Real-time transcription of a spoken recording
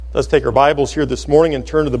Let's take our Bibles here this morning and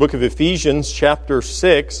turn to the book of Ephesians chapter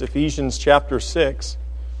 6. Ephesians chapter 6.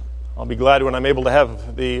 I'll be glad when I'm able to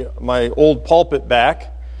have my old pulpit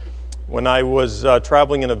back. When I was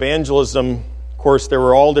traveling in evangelism, of course, there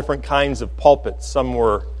were all different kinds of pulpits. Some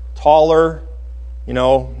were taller,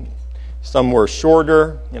 some were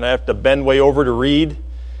shorter, I have to bend way over to read.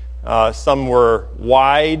 Some were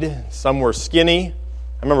wide, some were skinny.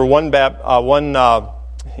 I remember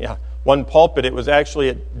one pulpit,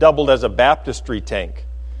 it doubled as a baptistry tank.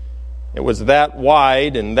 It was that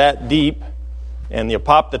wide and that deep, and you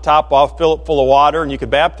pop the top off, fill it full of water, and you could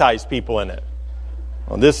baptize people in it.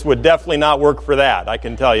 Well, this would definitely not work for that, I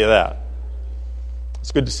can tell you that.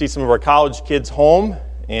 It's good to see some of our college kids home,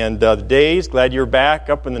 and the days, glad you're back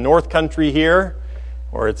up in the North Country here,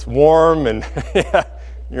 where it's warm, and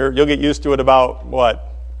you'll get used to it about,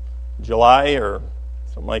 July or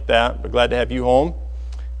something like that, but glad to have you home.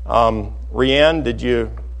 Rianne's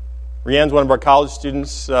one of our college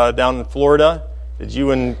students down in Florida. Did you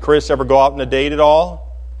and Chris ever go out on a date at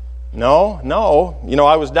all? No.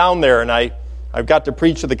 I was down there, and I've got to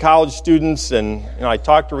preach to the college students, and I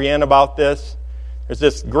talked to Rianne about this. There's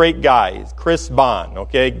this great guy, Chris Bond.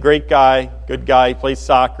 Okay, great guy, good guy, plays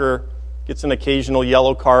soccer, gets an occasional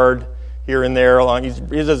yellow card here and there.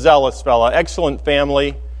 He's a zealous fella, excellent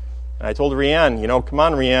family. And I told Rianne, come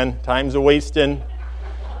on, Rianne, time's a-wasting.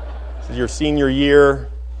 This is your senior year.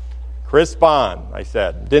 Chris Bond, I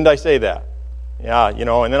said. Didn't I say that? Yeah,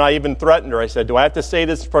 and then I even threatened her. I said, do I have to say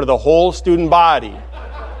this in front of the whole student body?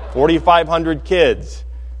 4,500 kids.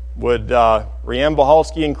 Would Rianne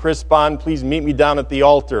Bohalski and Chris Bond please meet me down at the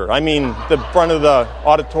altar? I mean, the front of the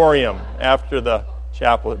auditorium after the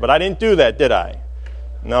chapel. But I didn't do that, did I?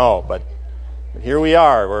 No, but here we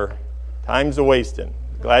are. Time's a-wasting.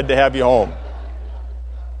 Glad to have you home.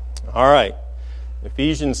 All right.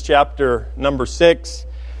 Ephesians chapter number 6.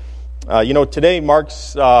 Today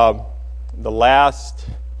marks the last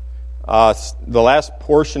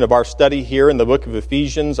portion of our study here in the book of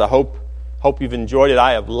Ephesians. I hope you've enjoyed it.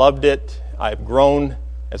 I have loved it. I have grown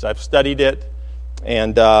as I've studied it,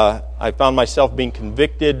 and I found myself being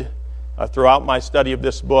convicted throughout my study of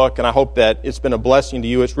this book, and I hope that it's been a blessing to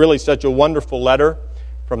you. It's really such a wonderful letter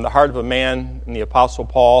from the heart of a man in the Apostle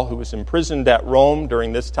Paul, who was imprisoned at Rome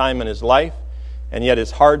during this time in his life. And yet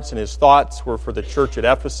his hearts and his thoughts were for the church at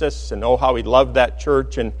Ephesus, and how he loved that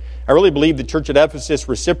church. And I really believe the church at Ephesus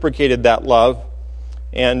reciprocated that love.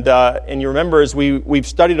 And you remember, as we've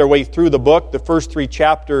studied our way through the book, the first 3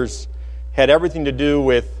 chapters had everything to do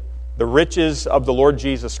with the riches of the Lord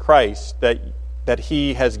Jesus Christ that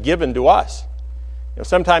He has given to us.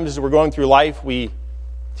 Sometimes as we're going through life, we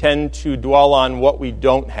tend to dwell on what we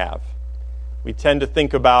don't have. We tend to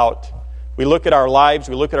think about... We look at our lives,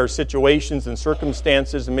 we look at our situations and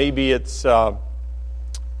circumstances, and maybe it's our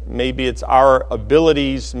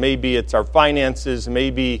abilities, maybe it's our finances,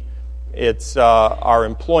 maybe it's our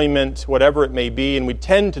employment, whatever it may be, and we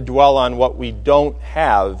tend to dwell on what we don't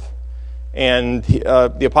have. And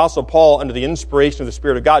the Apostle Paul, under the inspiration of the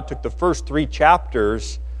Spirit of God, took the first 3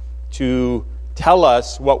 chapters to tell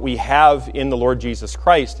us what we have in the Lord Jesus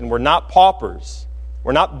Christ. And we're not paupers,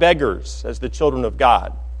 we're not beggars as the children of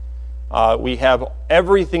God. We have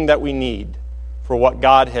everything that we need for what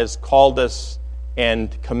God has called us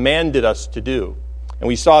and commanded us to do. And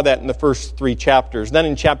we saw that in the first 3 chapters. Then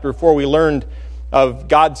in chapter 4, we learned of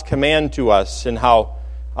God's command to us, and how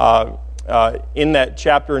in that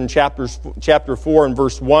chapter, in chapter 4 and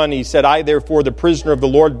verse 1, he said, I therefore, the prisoner of the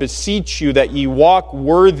Lord, beseech you that ye walk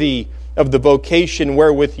worthy of the vocation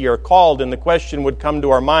wherewith ye are called. And the question would come to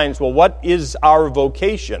our minds, well, what is our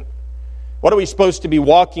vocation? What are we supposed to be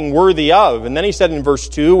walking worthy of? And then he said in verse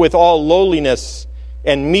 2, with all lowliness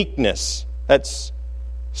and meekness, that's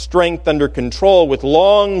strength under control, with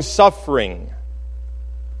long suffering,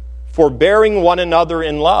 forbearing one another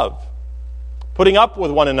in love, putting up with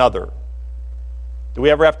one another. Do we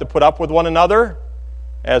ever have to put up with one another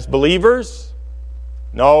as believers?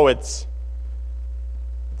 No, it's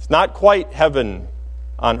not quite heaven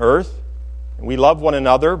on earth. We love one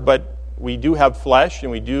another, but we do have flesh,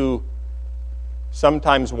 and we do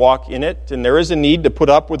sometimes walk in it, and there is a need to put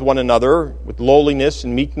up with one another with lowliness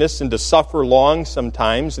and meekness, and to suffer long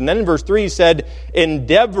sometimes. And then in verse 3 he said,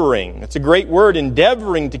 endeavoring, it's a great word,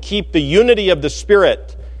 endeavoring to keep the unity of the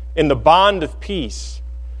Spirit in the bond of peace.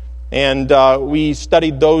 And we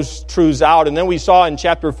studied those truths out, and then we saw in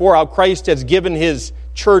chapter 4 how Christ has given His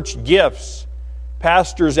church gifts,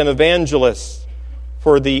 pastors and evangelists,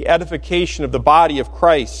 for the edification of the body of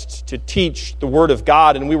Christ, to teach the Word of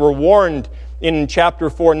God. And we were warned in chapter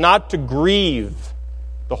 4 not to grieve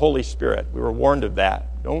the Holy Spirit. We were warned of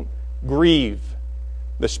that. Don't grieve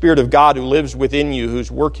the Spirit of God who lives within you,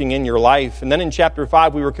 who's working in your life. And then in chapter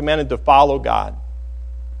 5, we were commanded to follow God.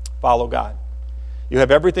 Follow God. You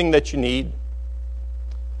have everything that you need.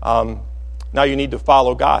 Now you need to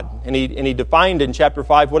follow God. And he defined in chapter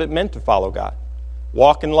 5 what it meant to follow God.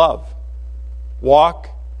 Walk in love. Walk.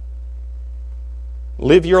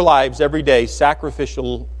 Live your lives every day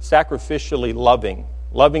sacrificially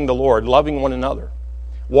loving the Lord, loving one another.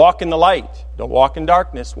 Walk in the light. Don't walk in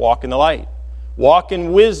darkness. Walk in the light. Walk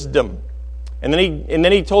in wisdom. And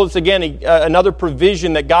then he told us again another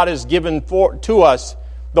provision that God has given to us,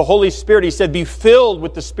 the Holy Spirit. He said, be filled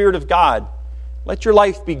with the Spirit of God. Let your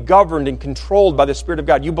life be governed and controlled by the Spirit of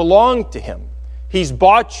God. You belong to Him. He's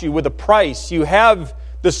bought you with a price. You have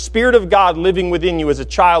the Spirit of God living within you as a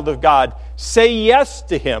child of God. Say yes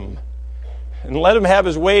to Him and let Him have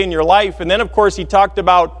His way in your life. And then, of course, he talked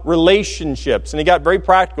about relationships. And he got very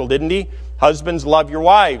practical, didn't he? Husbands, love your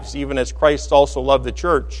wives, even as Christ also loved the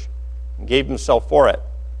church and gave Himself for it.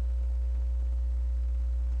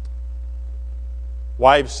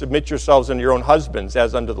 Wives, submit yourselves unto your own husbands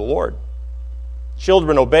as unto the Lord.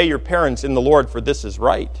 Children, obey your parents in the Lord, for this is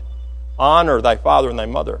right. Honor thy father and thy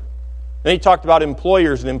mother. Then he talked about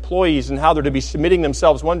employers and employees and how they're to be submitting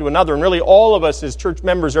themselves one to another. And really all of us as church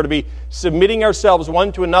members are to be submitting ourselves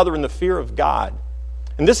one to another in the fear of God.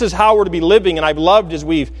 And this is how we're to be living. And I've loved as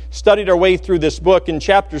we've studied our way through this book. In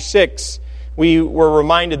chapter 6, we were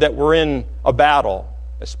reminded that we're in a battle,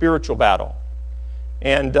 a spiritual battle.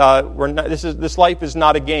 And this life is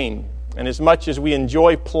not a game. And as much as we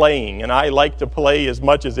enjoy playing, and I like to play as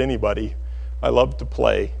much as anybody, I love to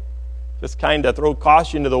play. Just kind of throw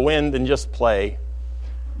caution to the wind and just play.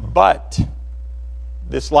 But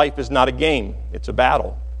this life is not a game. It's a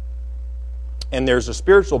battle. And there's a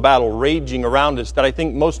spiritual battle raging around us that I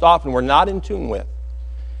think most often we're not in tune with.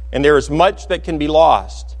 And there is much that can be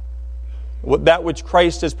lost. That which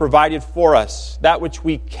Christ has provided for us, that which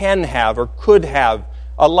we can have or could have,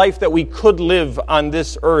 a life that we could live on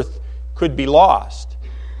this earth could be lost.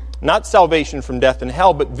 Not salvation from death and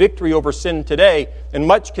hell, but victory over sin today, and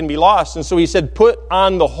much can be lost. And so he said, put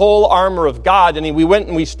on the whole armor of God. And we went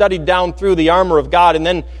and we studied down through the armor of God, and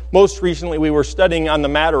then most recently we were studying on the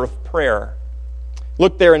matter of prayer.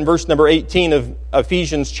 Look there in verse number 18 of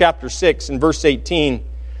Ephesians chapter 6, in verse 18.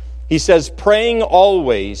 He says, praying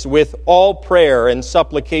always with all prayer and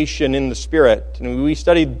supplication in the Spirit. And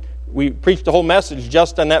we preached the whole message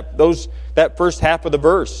just on that first half of the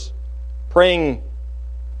verse. Praying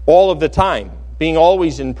all of the time, being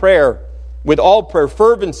always in prayer, with all prayer,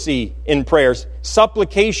 fervency in prayers,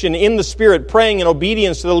 supplication in the Spirit, praying in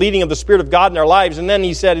obedience to the leading of the Spirit of God in our lives. And then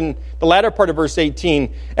he said in the latter part of verse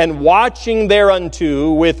 18, and watching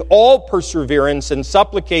thereunto with all perseverance and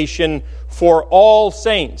supplication for all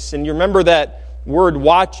saints. And you remember that word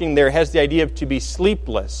watching there has the idea of to be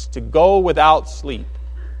sleepless, to go without sleep.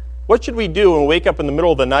 What should we do when we wake up in the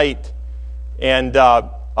middle of the night and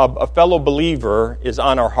a fellow believer is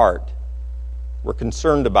on our heart? We're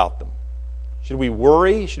concerned about them. Should we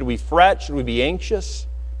worry? Should we fret? Should we be anxious?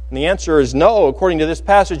 And the answer is no. According to this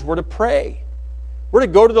passage, we're to pray. We're to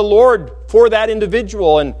go to the Lord for that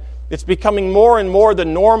individual, and it's becoming more and more the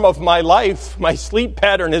norm of my life. My sleep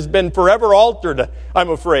pattern has been forever altered,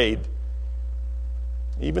 I'm afraid.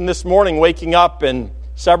 Even this morning, waking up, and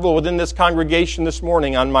several within this congregation this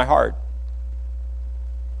morning on my heart.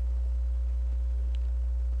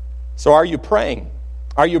 So are you praying?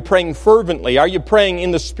 Are you praying fervently? Are you praying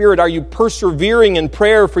in the Spirit? Are you persevering in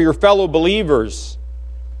prayer for your fellow believers?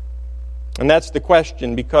 And that's the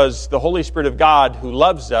question, because the Holy Spirit of God who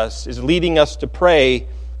loves us is leading us to pray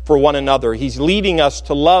for one another. He's leading us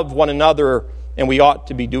to love one another, and we ought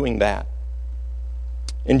to be doing that.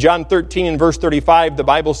 In John 13 and verse 35, the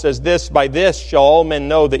Bible says this, by this shall all men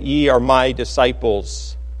know that ye are my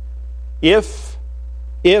disciples, if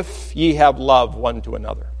ye have love one to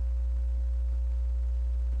another.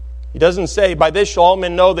 He doesn't say, by this shall all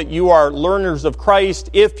men know that you are learners of Christ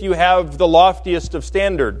if you have the loftiest of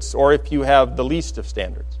standards or if you have the least of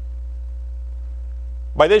standards.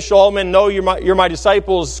 By this shall all men know you're my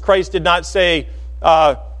disciples. Christ did not say,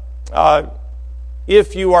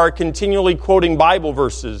 if you are continually quoting Bible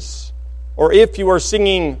verses, or if you are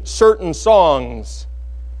singing certain songs,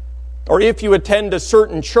 or if you attend a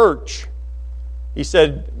certain church. He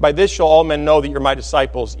said, by this shall all men know that you're my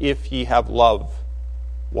disciples if ye have love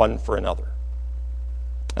one for another.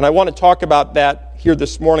 And I want to talk about that here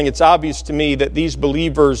this morning. It's obvious to me that these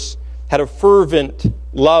believers had a fervent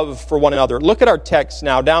love for one another. Look at our text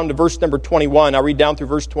now, down to verse number 21. I'll read down through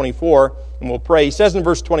verse 24, and we'll pray. He says in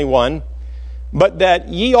verse 21, But that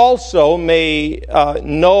ye also may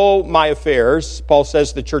know my affairs, Paul says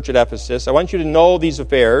to the church at Ephesus. I want you to know these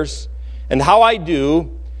affairs, and how I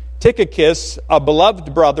do. Tychicus, a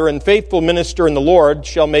beloved brother and faithful minister in the Lord,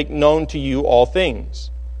 shall make known to you all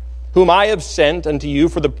things, whom I have sent unto you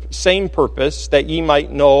for the same purpose, that ye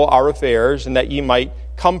might know our affairs, and that he might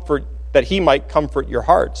comfort your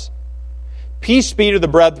hearts. Peace be to the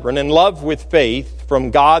brethren, and love with faith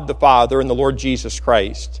from God the Father and the Lord Jesus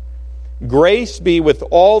Christ. Grace be with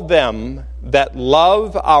all them that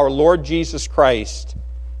love our Lord Jesus Christ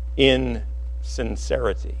in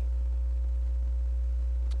sincerity.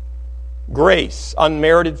 Grace,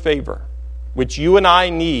 unmerited favor, which you and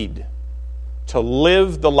I need to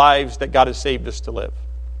live the lives that God has saved us to live.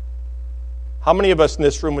 How many of us in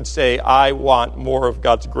this room would say, I want more of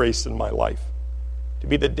God's grace in my life? To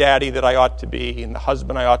be the daddy that I ought to be, and the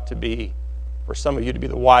husband I ought to be. For some of you, to be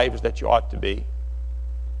the wives that you ought to be.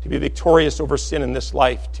 To be victorious over sin in this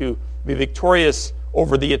life. To be victorious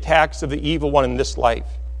over the attacks of the evil one in this life.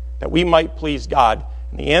 That we might please God.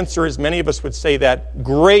 And the answer is, many of us would say that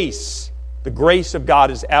grace, the grace of God,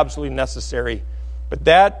 is absolutely necessary. But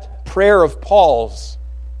that prayer of Paul's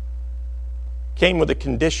came with a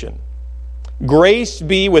condition. Grace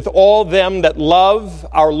be with all them that love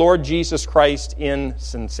our Lord Jesus Christ in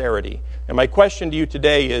sincerity. And my question to you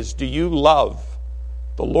today is, do you love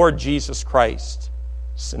the Lord Jesus Christ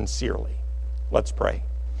sincerely? Let's pray.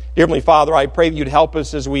 Dear Heavenly Father, I pray that you'd help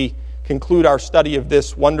us as we conclude our study of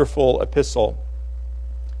this wonderful epistle.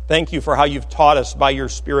 Thank you for how you've taught us by your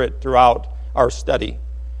Spirit throughout our study.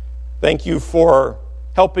 Thank you for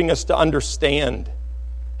helping us to understand.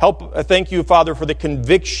 Thank you, Father, for the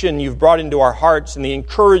conviction you've brought into our hearts and the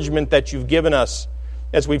encouragement that you've given us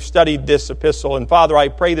as we've studied this epistle. And Father, I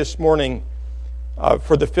pray this morning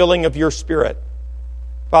for the filling of your Spirit.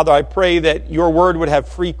 Father, I pray that your word would have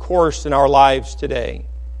free course in our lives today.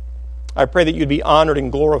 I pray that you'd be honored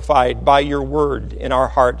and glorified by your word in our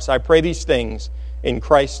hearts. I pray these things in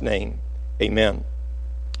Christ's name. Amen.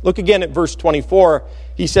 Look again at verse 24.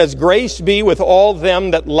 He says, Grace be with all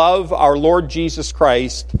them that love our Lord Jesus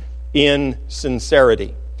Christ in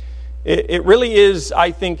sincerity. It really is,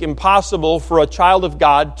 I think, impossible for a child of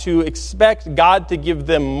God to expect God to give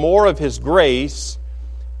them more of His grace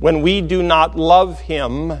when we do not love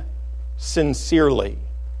Him sincerely.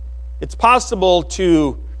 It's possible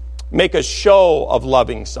to make a show of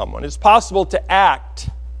loving someone. It's possible to act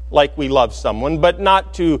like we love someone, but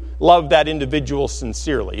not to love that individual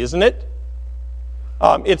sincerely, isn't it?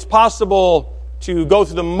 It's possible to go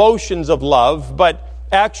through the motions of love, but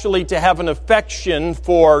actually to have an affection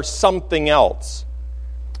for something else.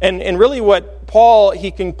 And really what Paul,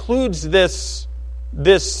 he concludes this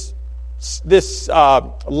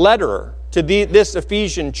letter to this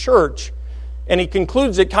Ephesian church, and he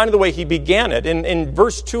concludes it kind of the way he began it. In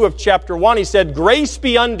verse 2 of chapter 1, he said, Grace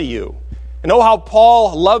be unto you. And oh, how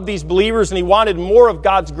Paul loved these believers, and he wanted more of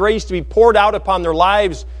God's grace to be poured out upon their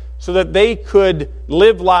lives so that they could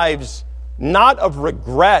live lives not of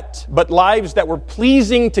regret, but lives that were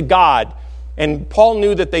pleasing to God. And Paul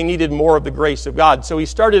knew that they needed more of the grace of God. So he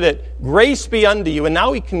started it, Grace be unto you, and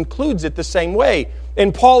now he concludes it the same way.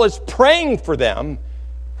 And Paul is praying for them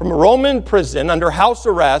from a Roman prison, under house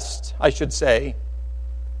arrest, I should say.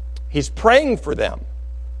 He's praying for them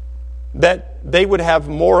that they would have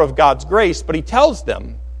more of God's grace, but he tells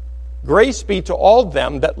them, Grace be to all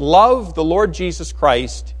them that love the Lord Jesus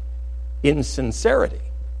Christ in sincerity.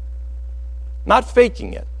 Not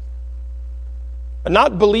faking it.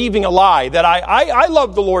 Not believing a lie that I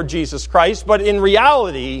love the Lord Jesus Christ, but in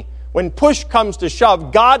reality, when push comes to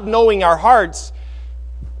shove, God knowing our hearts,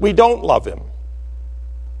 we don't love Him.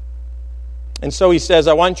 And so he says,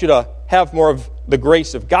 I want you to have more of the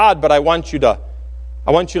grace of God, but I want you to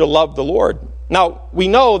love the Lord. Now, we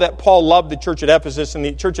know that Paul loved the church at Ephesus, and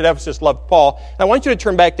the church at Ephesus loved Paul. And I want you to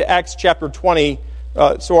turn back to Acts chapter 20,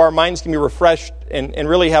 so our minds can be refreshed and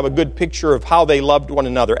really have a good picture of how they loved one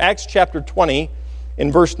another. Acts chapter 20,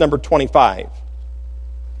 in verse number 25.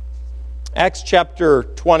 Acts chapter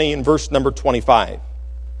 20, in verse number 25.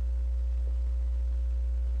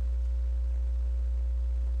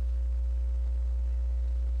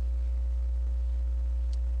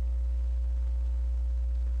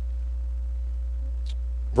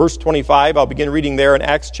 Verse 25, I'll begin reading there in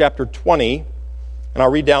Acts chapter 20, and I'll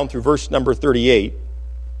read down through verse number 38.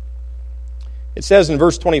 It says in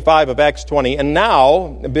verse 25 of Acts 20, And now,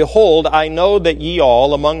 behold, I know that ye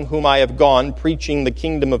all, among whom I have gone, preaching the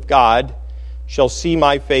kingdom of God, shall see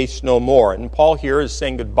my face no more. And Paul here is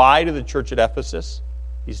saying goodbye to the church at Ephesus.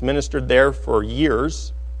 He's ministered there for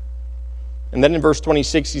years. And then in verse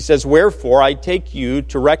 26 he says, Wherefore I take you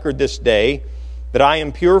to record this day, that I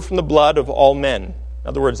am pure from the blood of all men. In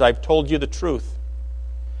other words, I've told you the truth.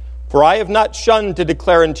 For I have not shunned to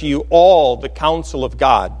declare unto you all the counsel of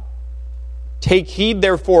God. Take heed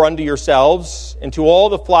therefore unto yourselves, and to all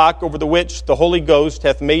the flock over the which the Holy Ghost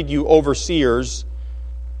hath made you overseers,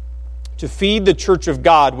 to feed the church of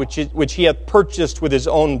God, which he hath purchased with his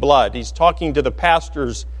own blood. He's talking to the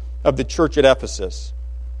pastors of the church at Ephesus.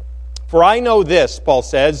 For I know this, Paul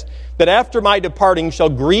says, that after my departing shall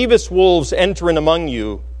grievous wolves enter in among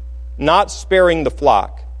you, not sparing the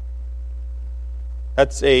flock.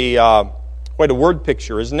 That's quite a word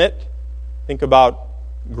picture, isn't it? Think about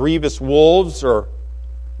grievous wolves or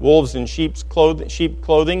wolves in sheep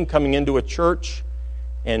clothing coming into a church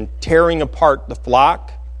and tearing apart the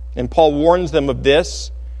flock. And Paul warns them of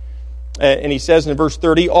this. And he says in verse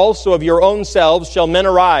 30, also of your own selves shall men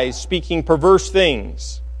arise, speaking perverse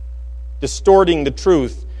things, distorting the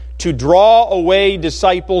truth, to draw away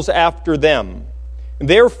disciples after them.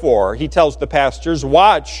 Therefore, he tells the pastors,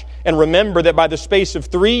 watch and remember that by the space of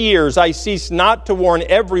 3 years I cease not to warn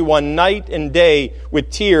everyone night and day with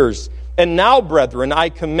tears. And now, brethren, I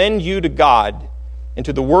commend you to God and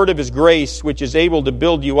to the word of his grace, which is able to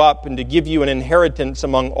build you up and to give you an inheritance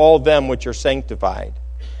among all them which are sanctified.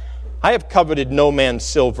 I have coveted no man's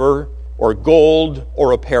silver or gold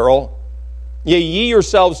or apparel. Yea, ye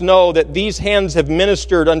yourselves know that these hands have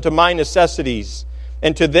ministered unto my necessities,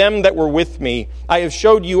 and to them that were with me I have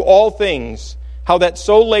showed you all things, how that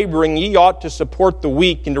so laboring ye ought to support the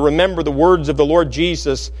weak, and to remember the words of the Lord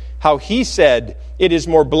Jesus, how he said, it is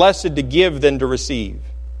more blessed to give than to receive.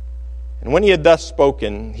 And when he had thus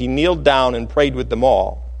spoken, he kneeled down and prayed with them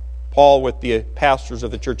all, Paul with the pastors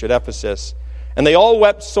of the church at Ephesus. And they all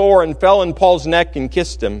wept sore and fell on Paul's neck and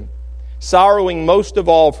kissed him, sorrowing most of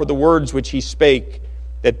all for the words which he spake,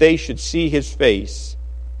 that they should see his face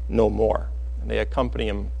no more. And they accompany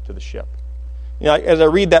him to the ship. You know, as I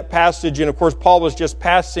read that passage, and of course Paul was just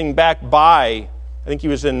passing back by, I think he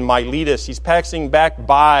was in Miletus, he's passing back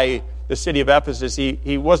by the city of Ephesus.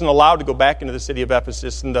 He wasn't allowed to go back into the city of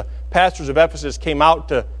Ephesus, and the pastors of Ephesus came out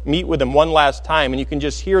to meet with him one last time, and you can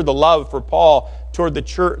just hear the love for Paul toward the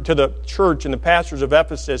church and the pastors of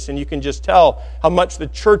Ephesus, and you can just tell how much the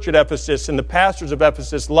church at Ephesus and the pastors of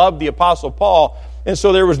Ephesus loved the Apostle Paul, and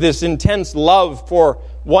so there was this intense love for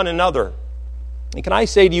one another. And can I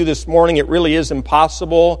say to you this morning, it really is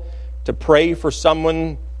impossible to pray for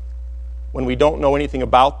someone when we don't know anything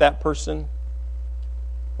about that person.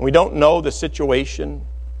 We don't know the situation.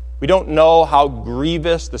 We don't know how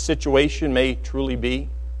grievous the situation may truly be.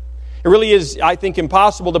 It really is, I think,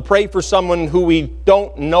 impossible to pray for someone who we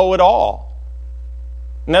don't know at all.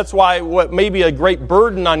 And that's why what may be a great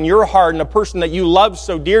burden on your heart and a person that you love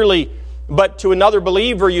so dearly, but to another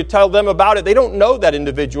believer you tell them about it, they don't know that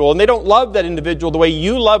individual and they don't love that individual the way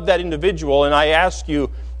you love that individual. And I ask you,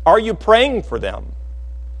 are you praying for them?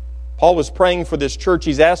 Paul was praying for this church.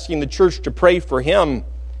 He's asking the church to pray for him.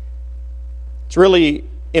 It's really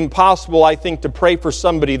impossible, I think, to pray for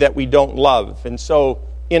somebody that we don't love. And so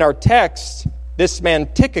in our text, this man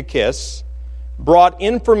Tychicus brought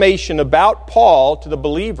information about Paul to the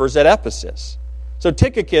believers at Ephesus. So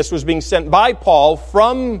Tychicus was being sent by Paul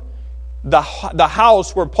from the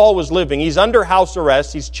house where Paul was living. He's under house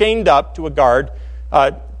arrest. He's chained up to a guard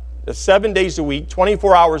 7 days a week,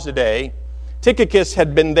 24 hours a day. Tychicus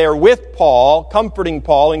had been there with Paul, comforting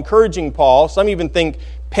Paul, encouraging Paul. Some even think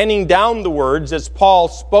penning down the words as Paul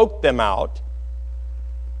spoke them out.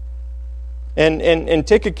 And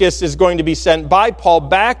Tychicus is going to be sent by Paul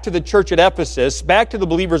back to the church at Ephesus, back to the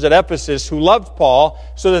believers at Ephesus who loved Paul,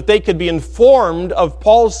 so that they could be informed of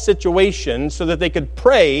Paul's situation, so that they could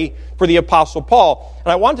pray for the Apostle Paul.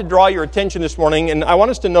 And I want to draw your attention this morning, and I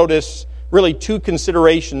want us to notice really two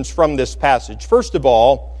considerations from this passage. First of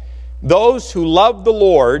all, those who love the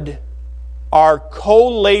Lord are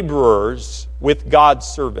co-laborers with God's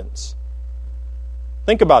servants.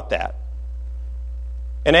 Think about that.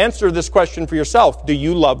 And answer this question for yourself. Do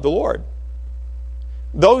you love the Lord?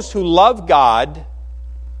 Those who love God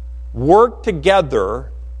work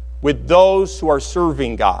together with those who are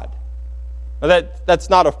serving God. Now that's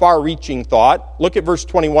not a far-reaching thought. Look at verse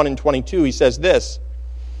 21 and 22. He says this.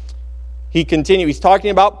 He's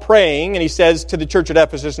talking about praying, and he says to the church at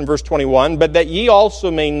Ephesus in verse 21, but that ye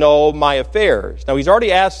also may know my affairs. Now he's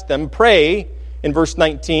already asked them, pray, in verse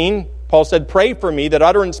 19. Paul said, pray for me, that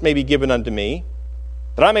utterance may be given unto me,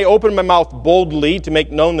 that I may open my mouth boldly to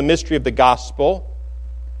make known the mystery of the gospel,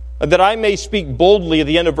 that I may speak boldly at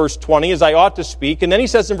the end of verse 20, as I ought to speak. And then he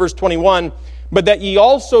says in verse 21, but that ye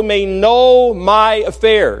also may know my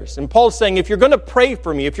affairs. And Paul's saying, if you're going to pray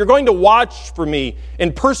for me, if you're going to watch for me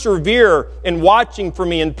and persevere in watching for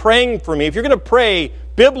me and praying for me, if you're going to pray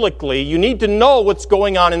biblically, you need to know what's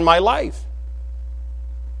going on in my life.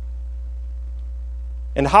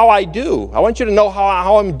 And how I do. I want you to know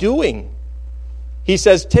how I'm doing. He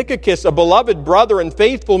says, Tychicus, a beloved brother and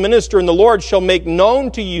faithful minister in the Lord, shall make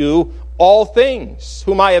known to you all things,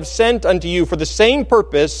 whom I have sent unto you for the same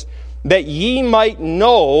purpose, that ye might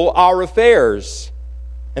know our affairs,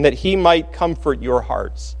 and that he might comfort your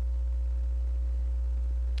hearts.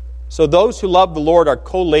 So those who love the Lord are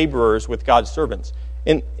co-laborers with God's servants.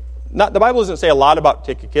 And the Bible doesn't say a lot about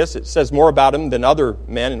Tychicus. It says more about him than other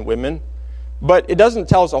men and women. But it doesn't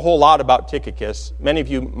tell us a whole lot about Tychicus. Many of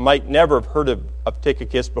you might never have heard of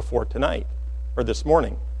Tychicus before tonight or this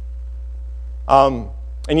morning. And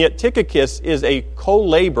yet Tychicus is a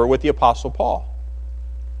co-laborer with the Apostle Paul.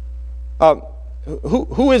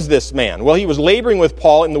 Who is this man? Well, he was laboring with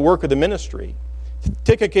Paul in the work of the ministry.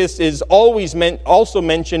 Tychicus is also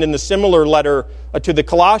mentioned in the similar letter to the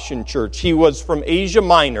Colossian church. He was from Asia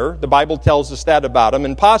Minor. The Bible tells us that about him,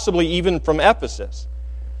 and possibly even from Ephesus.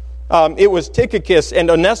 It was Tychicus and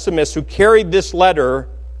Onesimus who carried this letter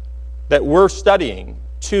that we're studying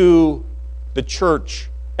to the church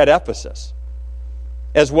at Ephesus,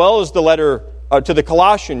 as well as the letter to the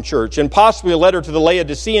Colossian church, and possibly a letter to the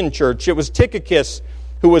Laodicean church. It was Tychicus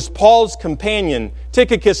who was Paul's companion.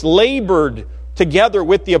 Tychicus labored together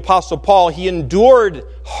with the Apostle Paul. He endured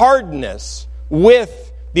hardness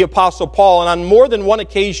with the Apostle Paul, and on more than one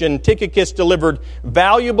occasion, Tychicus delivered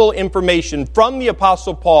valuable information from the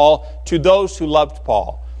Apostle Paul to those who loved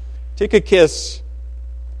Paul. Tychicus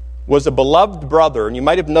was a beloved brother, and you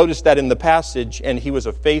might have noticed that in the passage, and he was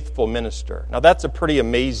a faithful minister. Now that's a pretty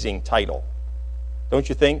amazing title, don't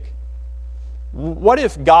you think? What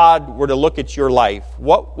if God were to look at your life?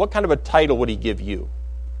 What kind of a title would he give you?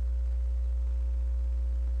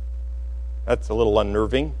 That's a little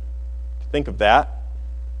unnerving to think of that.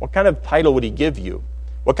 What kind of title would he give you?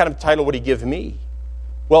 What kind of title would he give me?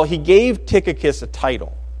 Well, he gave Tychicus a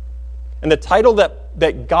title. And the title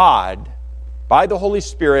that God, by the Holy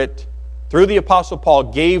Spirit, through the Apostle Paul,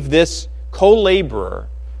 gave this co-laborer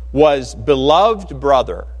was beloved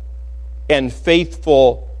brother and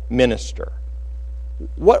faithful minister.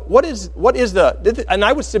 What is the, and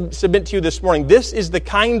I would submit to you this morning, this is the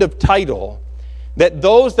kind of title that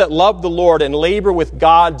those that love the Lord and labor with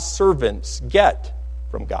God's servants get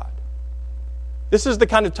from God. This is the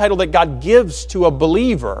kind of title that God gives to a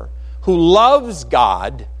believer who loves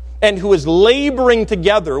God and who is laboring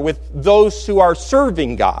together with those who are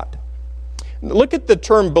serving God. Look at the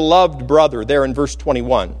term beloved brother there in verse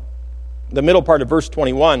 21. The middle part of verse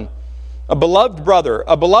 21. A beloved brother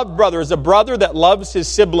is a brother that loves his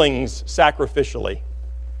siblings sacrificially.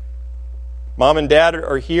 Mom and Dad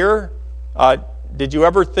are here. Did you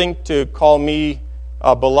ever think to call me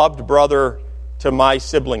a beloved brother to my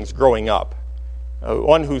siblings growing up?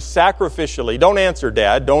 One who sacrificially, don't answer,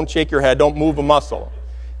 Dad, don't shake your head, don't move a muscle.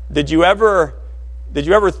 Did you ever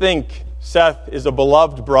think Seth is a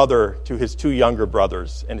beloved brother to his two younger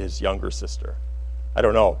brothers and his younger sister? I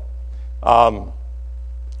don't know.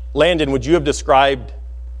 Landon, would you have described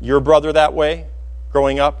your brother that way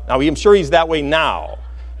growing up? Now, I'm sure he's that way now,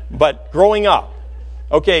 but growing up.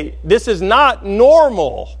 Okay, this is not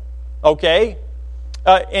normal, okay?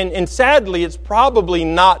 And sadly, it's probably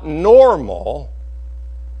not normal,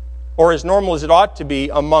 or as normal as it ought to be,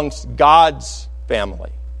 amongst God's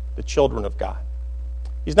family, the children of God.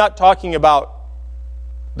 He's not talking about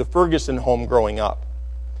the Ferguson home growing up.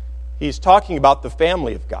 He's talking about the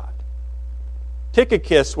family of God.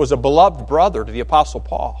 Tychicus was a beloved brother to the Apostle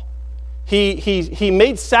Paul. He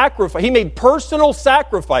made personal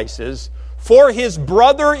sacrifices for his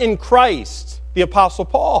brother in Christ, the Apostle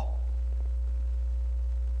Paul.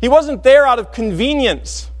 He wasn't there out of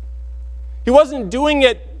convenience. He wasn't doing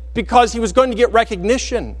it because he was going to get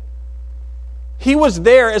recognition. He was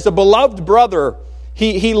there as a beloved brother.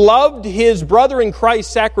 He loved his brother in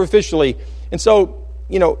Christ sacrificially. And so,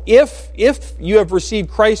 if you have received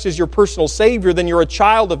Christ as your personal Savior, then you're a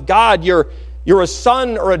child of God. You're a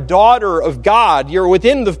son or a daughter of God. You're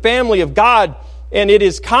within the family of God. And it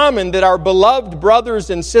is common that our beloved brothers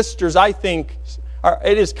and sisters,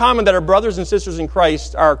 it is common that our brothers and sisters in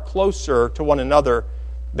Christ are closer to one another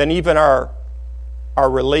than even our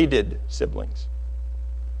related siblings.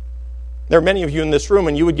 There are many of you in this room,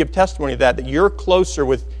 and you would give testimony to that you're closer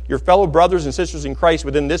with your fellow brothers and sisters in Christ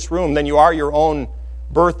within this room than you are your own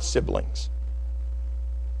birth siblings.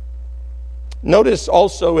 Notice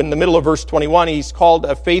also in the middle of verse 21, he's called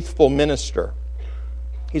a faithful minister.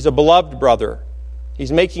 He's a beloved brother.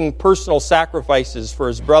 He's making personal sacrifices for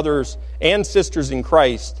his brothers and sisters in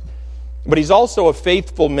Christ. But he's also a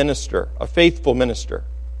faithful minister, a faithful minister.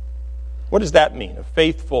 What does that mean, a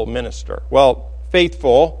faithful minister? Well,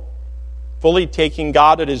 faithful, fully taking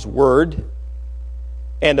God at his word,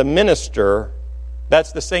 and a minister,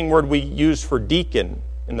 that's the same word we use for deacon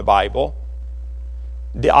in the Bible,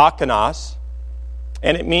 diakonos,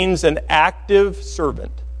 and it means an active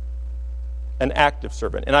servant. An active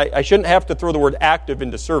servant. And I shouldn't have to throw the word active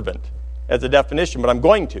into servant as a definition, but I'm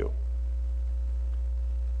going to.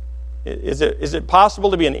 Is it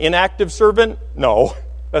possible to be an inactive servant? No,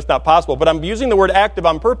 that's not possible. But I'm using the word active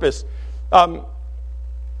on purpose.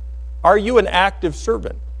 Are you an active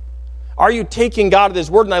servant? Are you taking God at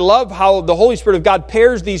his word? And I love how the Holy Spirit of God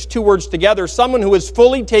pairs these two words together. Someone who is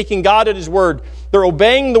fully taking God at his word. They're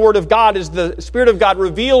obeying the word of God as the Spirit of God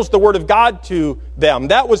reveals the word of God to them.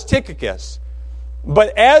 That was Tychicus.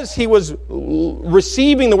 But as he was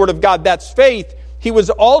receiving the word of God, that's faith, he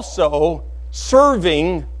was also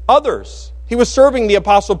serving others. He was serving the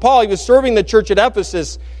Apostle Paul. He was serving the church at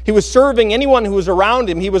Ephesus. He was serving anyone who was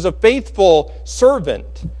around him. He was a faithful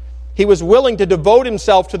servant. He was willing to devote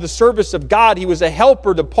himself to the service of God. He was a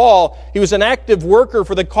helper to Paul. He was an active worker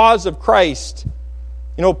for the cause of Christ.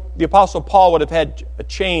 You know, the Apostle Paul would have had a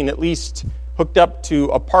chain at least hooked up to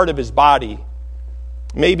a part of his body.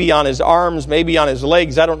 Maybe on his arms, maybe on his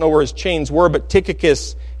legs. I don't know where his chains were, but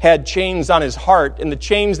Tychicus had chains on his heart. And the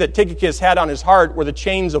chains that Tychicus had on his heart were the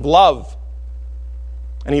chains of love.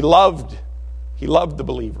 And he loved the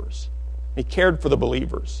believers. He cared for the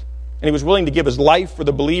believers. And he was willing to give his life for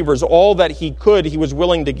the believers. All that he could, he was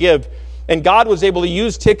willing to give. And God was able to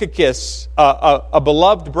use Tychicus, a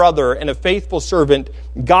beloved brother and a faithful servant.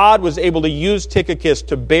 God was able to use Tychicus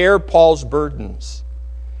to bear Paul's burdens,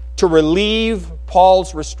 to relieve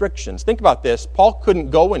Paul's restrictions. Think about this. Paul couldn't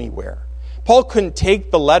go anywhere. Paul couldn't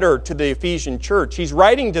take the letter to the Ephesian church. He's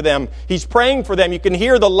writing to them. He's praying for them. You can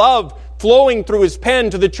hear the love flowing through his pen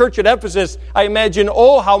to the church at Ephesus. I imagine,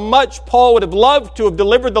 how much Paul would have loved to have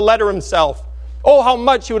delivered the letter himself. Oh, how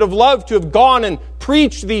much he would have loved to have gone and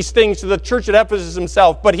preached these things to the church at Ephesus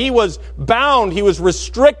himself. But he was bound. He was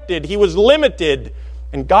restricted. He was limited.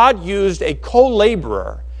 And God used a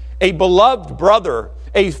co-laborer, a beloved brother,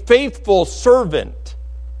 a faithful servant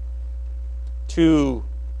to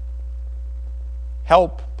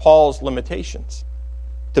help Paul's limitations,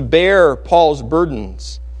 to bear Paul's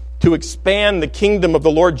burdens, to expand the kingdom of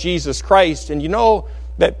the Lord Jesus Christ. And you know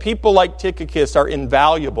that people like Tychicus are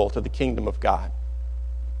invaluable to the kingdom of God.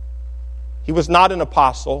 He was not an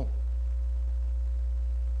apostle.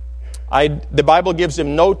 The Bible gives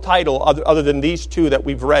him no title other than these two that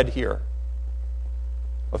we've read here.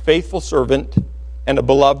 A faithful servant and a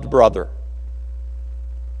beloved brother.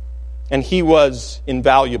 And he was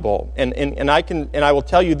invaluable. And I will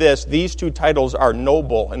tell you this, these two titles are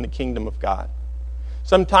noble in the kingdom of God.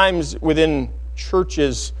 Sometimes within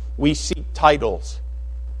churches we seek titles.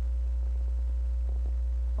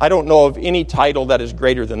 I don't know of any title that is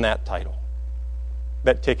greater than that title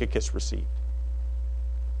that Tychicus received.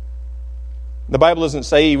 The Bible doesn't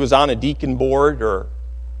say he was on a deacon board or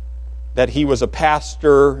that he was a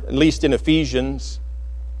pastor, at least in Ephesians.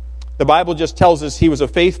 The Bible just tells us he was a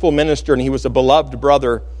faithful minister and he was a beloved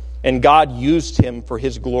brother, and God used him for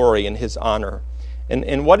his glory and his honor.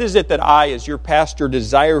 And what is it that I, as your pastor,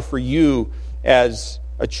 desire for you as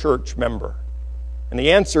a church member? And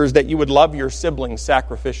the answer is that you would love your siblings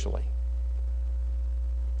sacrificially.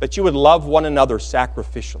 That you would love one another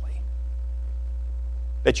sacrificially.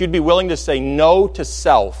 That you'd be willing to say no to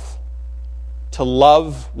self to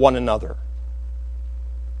love one another.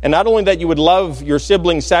 And not only that you would love your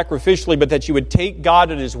siblings sacrificially, but that you would take God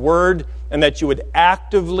at his word and that you would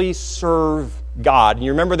actively serve God. And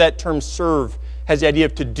you remember that term serve has the idea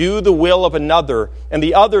of to do the will of another. And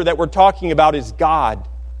the other that we're talking about is God.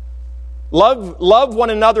 Love one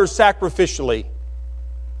another sacrificially.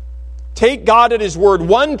 Take God at his word,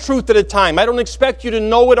 one truth at a time. I don't expect you to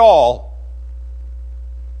know it all.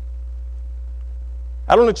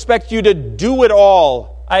 I don't expect you to do it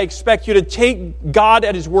all. I expect you to take God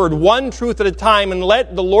at his word, one truth at a time, and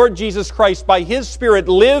let the Lord Jesus Christ, by his Spirit,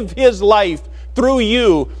 live his life through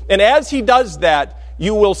you. And as he does that,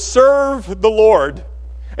 you will serve the Lord,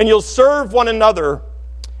 and you'll serve one another.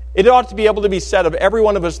 It ought to be able to be said of every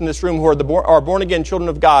one of us in this room who are born-again children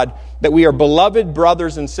of God, that we are beloved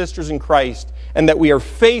brothers and sisters in Christ, and that we are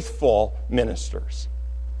faithful ministers.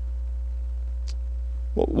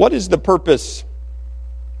 Well, what is the purpose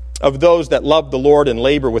of those that love the Lord and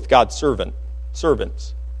labor with God's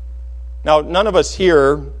servants? Now, none of us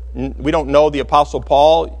here We don't know the Apostle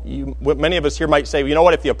Paul. Many of us here might say, you know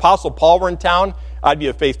what, if the Apostle Paul were in town, I'd be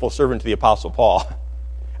a faithful servant to the Apostle Paul.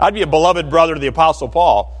 I'd be a beloved brother to the Apostle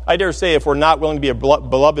Paul. I dare say if we're not willing to be a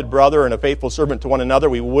beloved brother and a faithful servant to one another,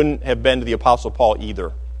 we wouldn't have been to the Apostle Paul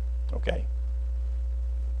either. Okay?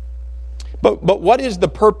 But what is the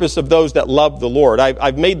purpose of those that love the Lord?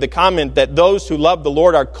 I've made the comment that those who love the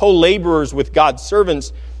Lord are co-laborers with God's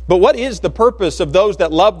servants. But what is the purpose of those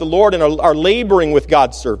that love the Lord and are laboring with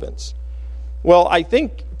God's servants? Well, I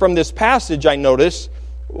think from this passage I notice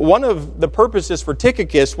one of the purposes for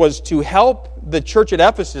Tychicus was to help the church at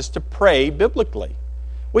Ephesus to pray biblically.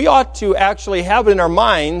 We ought to actually have it in our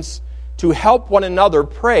minds to help one another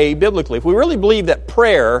pray biblically. If we really believe that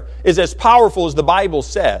prayer is as powerful as the Bible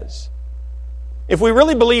says, if we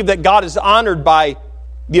really believe that God is honored by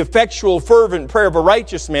the effectual, fervent prayer of a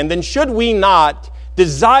righteous man, then should we not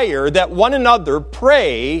desire that one another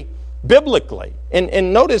pray biblically?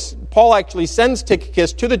 And notice Paul actually sends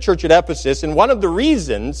Tychicus to the church at Ephesus, and one of the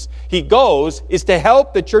reasons he goes is to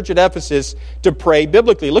help the church at Ephesus to pray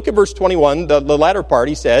biblically. Look at verse 21, the latter part.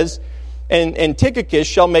 He says, and Tychicus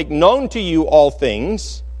shall make known to you all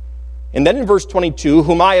things. And then in verse 22,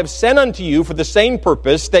 whom I have sent unto you for the same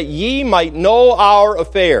purpose, that ye might know our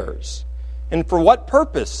affairs. And for what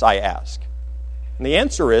purpose, I ask? And the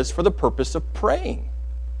answer is for the purpose of praying.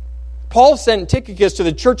 Paul sent Tychicus to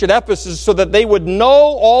the church at Ephesus so that they would know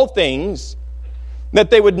all things, that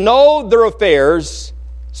they would know their affairs,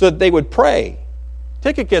 so that they would pray.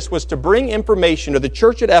 Tychicus was to bring information to the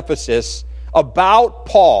church at Ephesus about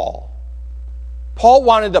Paul. Paul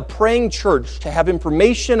wanted a praying church to have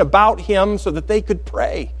information about him so that they could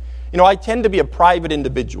pray. You know, I tend to be a private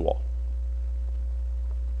individual.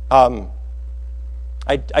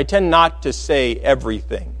 I tend not to say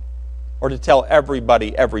everything or to tell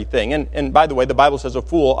everybody everything. And by the way, the Bible says a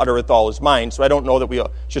fool uttereth all his mind, so I don't know that we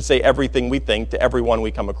should say everything we think to everyone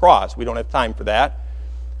we come across. We don't have time for that.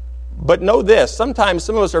 But know this, sometimes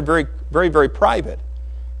some of us are very, very, very private.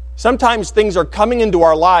 Sometimes things are coming into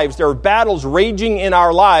our lives, there are battles raging in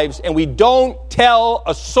our lives, and we don't tell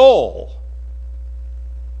a soul.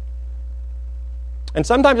 And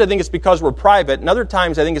sometimes I think it's because we're private, and other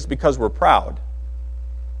times I think it's because we're proud.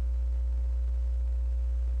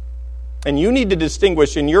 And you need to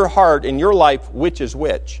distinguish in your heart, in your life, which is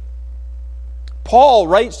which. Paul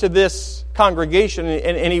writes to this congregation,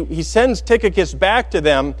 and he sends Tychicus back to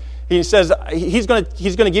them. He says, he's going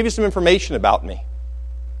to give you some information about me.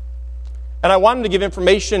 And I want him to give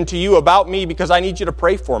information to you about me because I need you to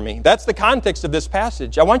pray for me. That's the context of this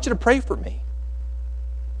passage. I want you to pray for me.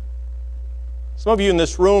 Some of you in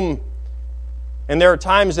this room, and there are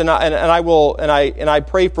times, and I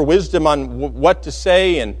pray for wisdom on what to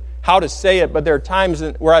say and how to say it, but there are times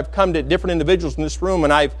where I've come to different individuals in this room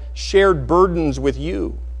and I've shared burdens with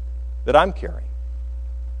you that I'm carrying.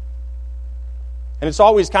 And it's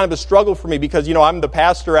always kind of a struggle for me because, you know, I'm the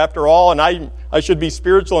pastor after all, and I should be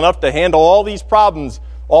spiritual enough to handle all these problems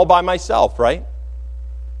all by myself, right?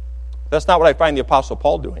 That's not what I find the Apostle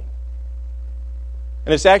Paul doing.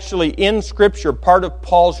 And it's actually in Scripture, part of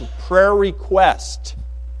Paul's prayer request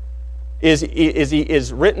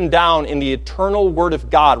is written down in the eternal Word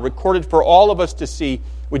of God, recorded for all of us to see.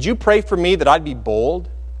 Would you pray for me that I'd be bold?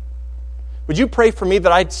 Would you pray for me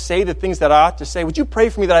that I'd say the things that I ought to say? Would you pray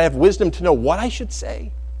for me that I have wisdom to know what I should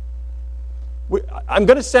say? I'm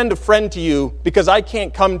going to send a friend to you because I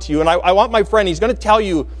can't come to you. And I want my friend, he's going to tell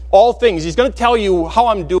you all things. He's going to tell you how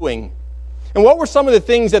I'm doing. And what were some of the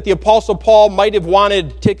things that the Apostle Paul might have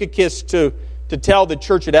wanted Tychicus to tell the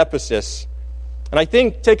church at Ephesus? And I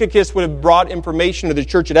think Tychicus would have brought information to the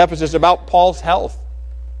church at Ephesus about Paul's health.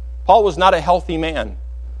 Paul was not a healthy man.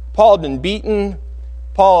 Paul had been beaten.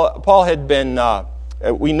 Paul had been,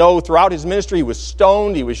 we know throughout his ministry, he was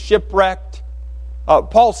stoned, he was shipwrecked.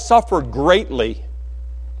 Paul suffered greatly.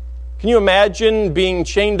 Can you imagine being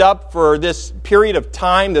chained up for this period of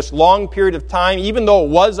time, this long period of time, even though it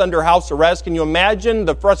was under house arrest? Can you imagine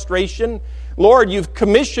the frustration? Lord, you've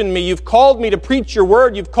commissioned me, you've called me to preach your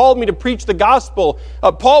word, you've called me to preach the gospel.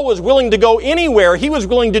 Paul was willing to go anywhere, he was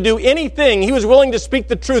willing to do anything, he was willing to speak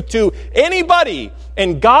the truth to anybody,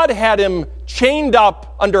 and God had him chained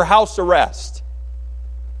up under house arrest.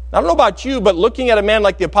 I don't know about you, but looking at a man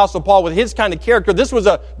like the Apostle Paul with his kind of character, this was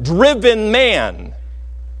a driven man.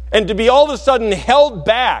 And to be all of a sudden held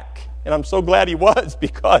back, and I'm so glad he was,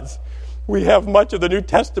 because we have much of the New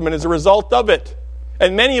Testament as a result of it.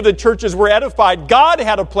 And many of the churches were edified. God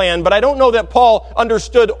had a plan, but I don't know that Paul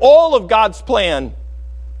understood all of God's plan.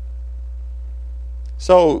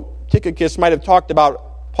 So Tychicus might have talked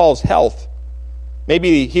about Paul's health.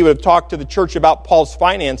 Maybe he would have talked to the church about Paul's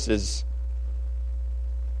finances.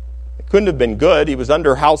 Couldn't have been good. He was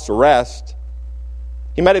under house arrest.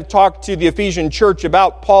 He might have talked to the Ephesian church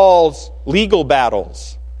about Paul's legal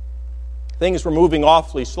battles. Things were moving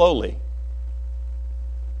awfully slowly.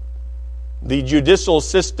 The judicial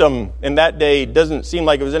system in that day doesn't seem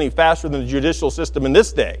like it was any faster than the judicial system in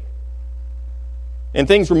this day. And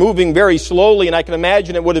things were moving very slowly, and I can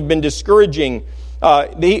imagine it would have been discouraging.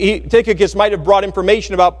 Tychicus might have brought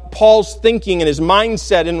information about Paul's thinking and his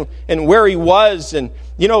mindset and where he was. And,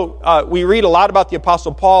 we read a lot about the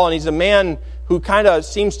Apostle Paul, and he's a man who kind of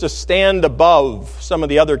seems to stand above some of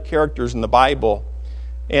the other characters in the Bible.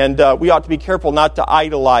 And we ought to be careful not to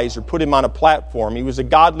idolize or put him on a platform. He was a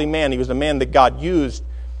godly man. He was a man that God used.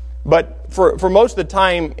 But for most of the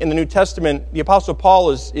time in the New Testament, the Apostle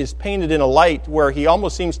Paul is painted in a light where he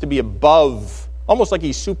almost seems to be above, almost like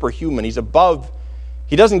he's superhuman. He's above.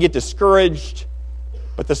 He doesn't get discouraged.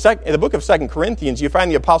 But in the book of 2 Corinthians, you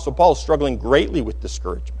find the Apostle Paul struggling greatly with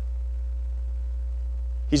discouragement.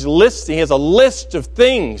 He has a list of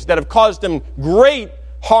things that have caused him great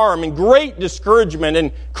harm and great discouragement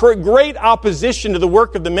and great opposition to the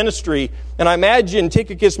work of the ministry. And I imagine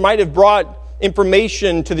Tychicus might have brought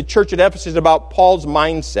information to the church at Ephesus about Paul's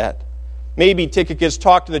mindset. Maybe Tychicus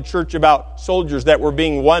talked to the church about soldiers that were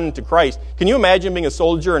being won to Christ. Can you imagine being a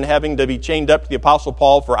soldier and having to be chained up to the Apostle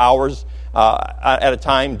Paul for hours at a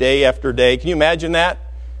time, day after day? Can you imagine that?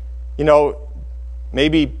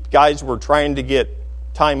 Maybe guys were trying to get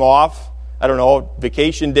time off. I don't know,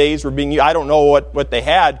 vacation days were being used. I don't know what they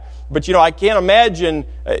had. But, I can't imagine,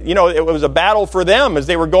 it was a battle for them as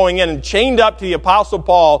they were going in and chained up to the Apostle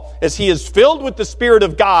Paul as he is filled with the Spirit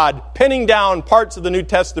of God, penning down parts of the New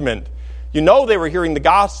Testament. They were hearing the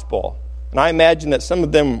gospel. And I imagine that some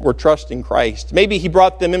of them were trusting Christ. Maybe he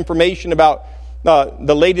brought them information about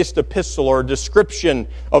the latest epistle or description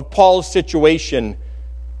of Paul's situation.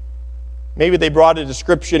 Maybe they brought a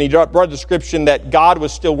description. He brought a description that God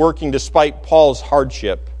was still working despite Paul's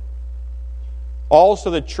hardship. All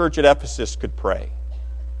so the church at Ephesus could pray.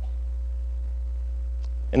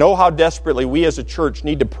 And how desperately we as a church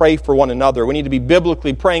need to pray for one another. We need to be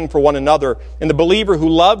biblically praying for one another. And the believer who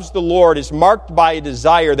loves the Lord is marked by a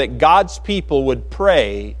desire that God's people would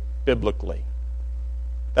pray biblically.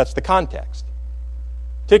 That's the context.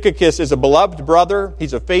 Tychicus is a beloved brother.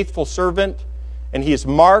 He's a faithful servant. And he is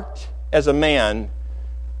marked as a man.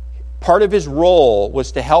 Part of his role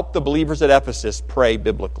was to help the believers at Ephesus pray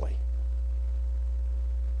biblically.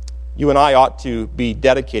 You and I ought to be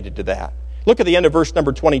dedicated to that. Look at the end of verse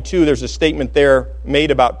number 22. There's a statement there made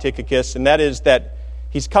about Tychicus, and that is that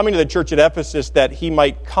he's coming to the church at Ephesus that he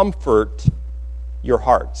might comfort your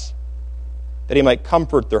hearts. That he might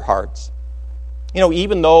comfort their hearts.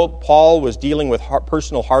 Even though Paul was dealing with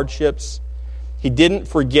personal hardships, he didn't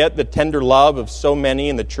forget the tender love of so many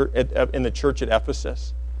in the church at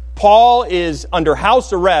Ephesus. Paul is under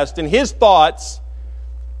house arrest, and his thoughts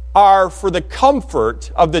are for the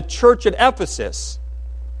comfort of the church at Ephesus,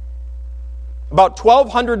 about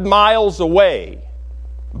 1,200 miles away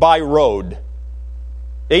by road,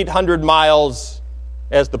 800 miles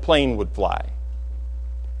as the plane would fly.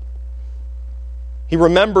 He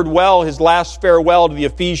remembered well his last farewell to the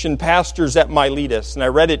Ephesian pastors at Miletus. And I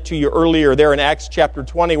read it to you earlier there in Acts chapter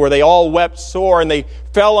 20, where they all wept sore and they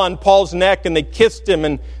fell on Paul's neck and they kissed him,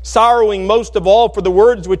 and sorrowing most of all for the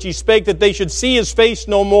words which he spake, that they should see his face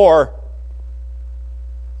no more.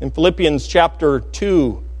 In Philippians chapter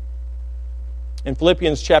 2,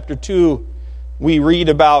 we read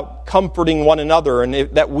about comforting one another and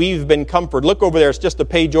that we've been comforted. Look over there. It's just a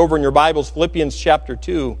page over in your Bibles, Philippians chapter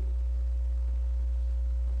 2.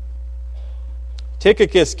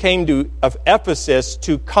 Tychicus came to Ephesus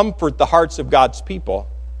to comfort the hearts of God's people.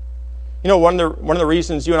 One of the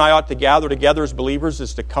reasons you and I ought to gather together as believers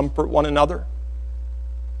is to comfort one another.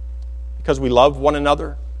 Because we love one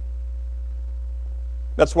another.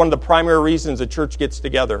 That's one of the primary reasons the church gets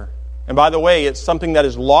together. And by the way, it's something that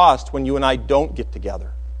is lost when you and I don't get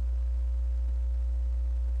together.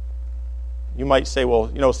 You might say,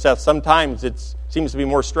 well, Seth, sometimes it seems to be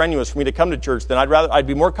more strenuous for me to come to church than I'd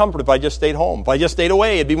be more comforted if I just stayed home. If I just stayed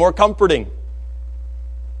away, it'd be more comforting.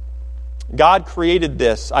 God created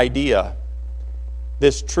this idea,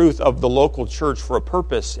 this truth of the local church for a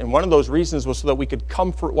purpose. And one of those reasons was so that we could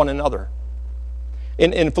comfort one another.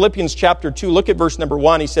 In Philippians chapter 2, look at verse number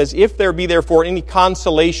 1. He says, if there be therefore any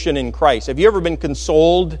consolation in Christ. Have you ever been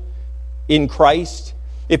consoled in Christ?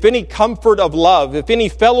 If any comfort of love, if any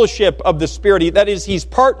fellowship of the Spirit, that is, He's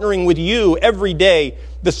partnering with you every day,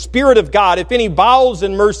 the Spirit of God, if any bowels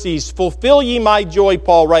and mercies, fulfill ye my joy,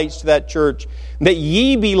 Paul writes to that church, that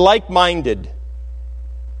ye be like-minded,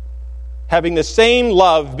 having the same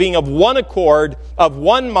love, being of one accord, of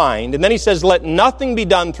one mind. And then he says, let nothing be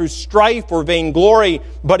done through strife or vainglory,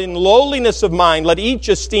 but in lowliness of mind, let each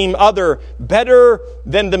esteem other better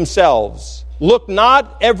than themselves. Look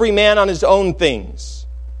not every man on his own things,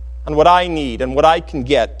 on what I need and what I can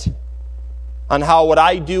get, on how what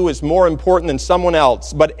I do is more important than someone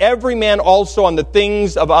else, but every man also on the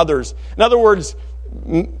things of others. In other words,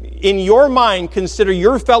 in your mind, consider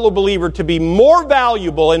your fellow believer to be more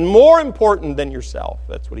valuable and more important than yourself.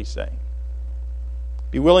 That's what he's saying.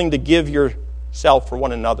 Be willing to give yourself for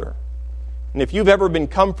one another. And if you've ever been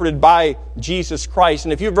comforted by Jesus Christ,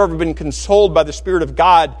 and if you've ever been consoled by the Spirit of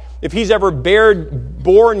God, if He's ever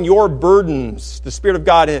borne your burdens, the Spirit of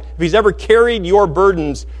God, if He's ever carried your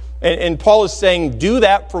burdens, and Paul is saying, do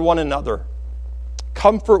that for one another.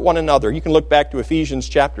 Comfort one another. You can look back to Ephesians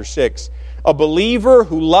chapter 6. A believer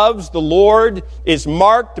who loves the Lord is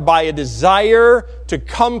marked by a desire to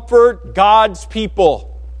comfort God's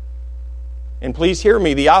people. And please hear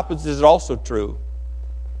me, the opposite is also true.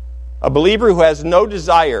 A believer who has no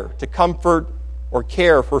desire to comfort or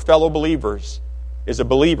care for fellow believers is a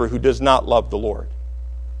believer who does not love the Lord.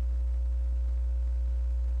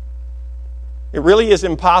 It really is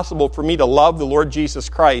impossible for me to love the Lord Jesus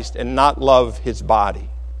Christ and not love His body.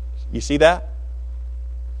 You see that?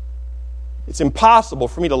 It's impossible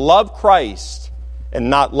for me to love Christ and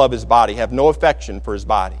not love His body, have no affection for His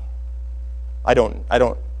body.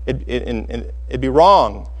 It'd be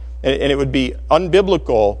wrong, and it would be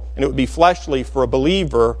unbiblical, and it would be fleshly for a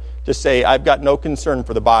believer to say, I've got no concern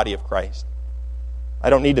for the body of Christ. I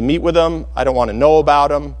don't need to meet with them. I don't want to know about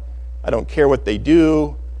them. I don't care what they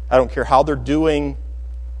do. I don't care how they're doing.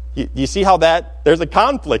 You see how there's a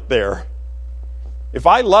conflict there. If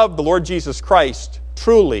I love the Lord Jesus Christ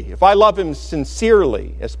truly, if I love Him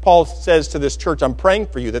sincerely, as Paul says to this church, I'm praying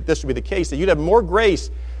for you that this would be the case, that you'd have more grace,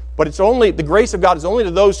 but the grace of God is only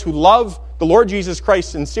to those who love the Lord Jesus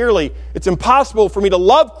Christ sincerely. It's impossible for me to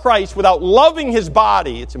love Christ without loving His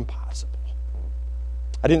body. It's impossible.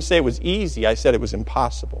 I didn't say it was easy, I said it was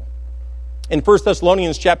impossible. In 1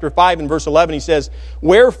 Thessalonians chapter 5 and verse 11, he says,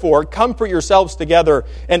 wherefore, comfort yourselves together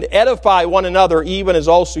and edify one another, even as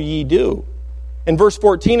also ye do. In verse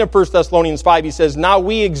 14 of 1 Thessalonians 5, he says, now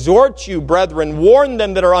we exhort you, brethren, warn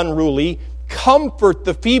them that are unruly, comfort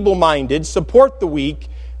the feeble-minded, support the weak,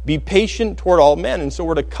 be patient toward all men. And so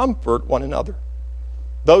we're to comfort one another.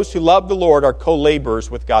 Those who love the Lord are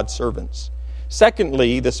co-laborers with God's servants.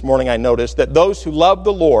 Secondly, this morning I noticed that those who love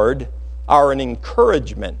the Lord are an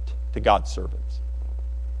encouragement to God's servants.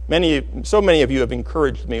 So many of you have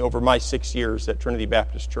encouraged me over my 6 years at Trinity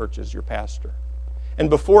Baptist Church as your pastor. And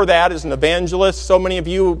before that, as an evangelist, so many of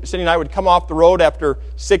you, Cindy and I, would come off the road after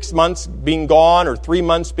 6 months being gone or 3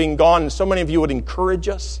 months being gone, and so many of you would encourage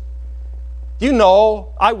us. Do you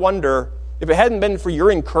know, I wonder, if it hadn't been for your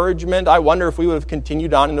encouragement, I wonder if we would have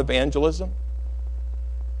continued on in evangelism.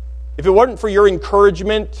 If it wasn't for your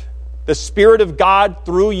encouragement, the Spirit of God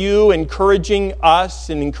through you encouraging us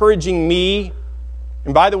and encouraging me,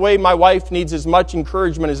 and by the way, my wife needs as much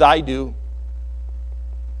encouragement as I do.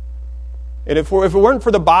 And if it weren't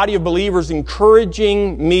for the body of believers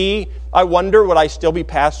encouraging me, I wonder, would I still be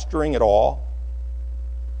pastoring at all?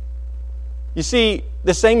 You see,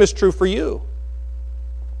 the same is true for you.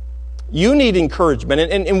 You need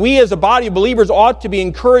encouragement. And we as a body of believers ought to be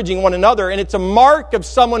encouraging one another. And it's a mark of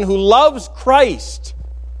someone who loves Christ,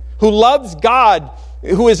 who loves God,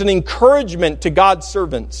 who is an encouragement to God's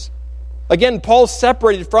servants. Again, Paul's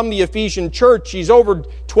separated from the Ephesian church. He's over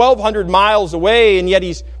 1,200 miles away, and yet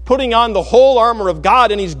he's putting on the whole armor of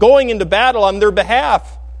God, and he's going into battle on their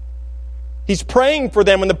behalf. He's praying for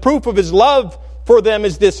them, and the proof of his love for them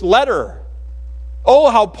is this letter. Oh,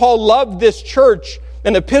 how Paul loved this church,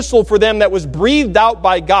 an epistle for them that was breathed out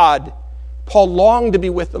by God. Paul longed to be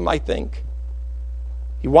with them, I think.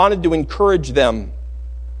 He wanted to encourage them.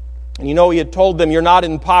 And you know, he had told them, you're not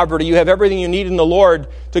in poverty. You have everything you need in the Lord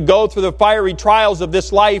to go through the fiery trials of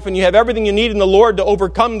this life, and you have everything you need in the Lord to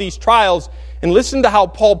overcome these trials. And listen to how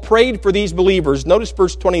Paul prayed for these believers. Notice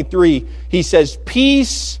verse 23. He says,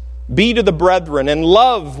 peace be to the brethren, and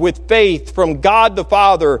love with faith from God the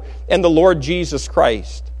Father and the Lord Jesus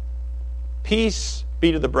Christ. Peace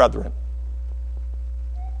be to the brethren.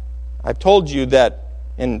 I've told you that,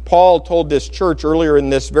 and Paul told this church earlier in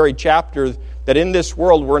this very chapter, that in this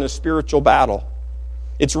world we're in a spiritual battle.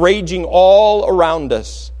 It's raging all around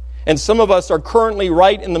us. And some of us are currently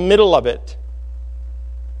right in the middle of it.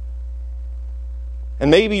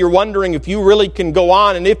 And maybe you're wondering if you really can go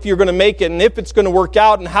on, and if you're going to make it, and if it's going to work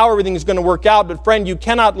out, and how everything is going to work out. But friend, you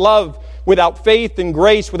cannot love without faith and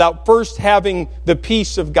grace, without first having the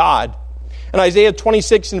peace of God. In Isaiah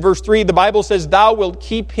 26 and verse 3, the Bible says, "Thou wilt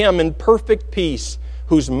keep him in perfect peace,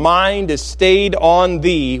 whose mind is stayed on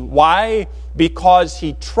thee." Why? Because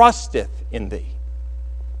he trusteth in thee.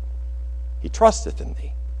 He trusteth in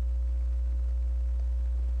thee.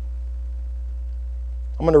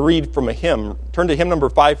 I'm going to read from a hymn. Turn to hymn number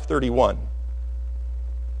 531.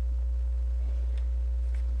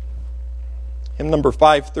 Hymn number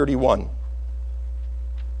 531.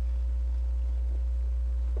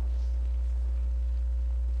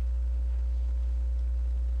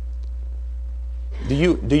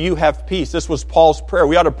 Do you have peace? This was Paul's prayer.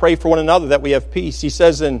 We ought to pray for one another that we have peace. He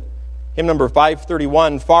says in hymn number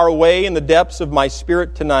 531, "Far away in the depths of my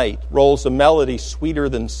spirit tonight rolls a melody sweeter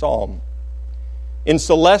than psalm. In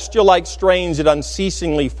celestial-like strains it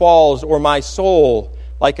unceasingly falls o'er my soul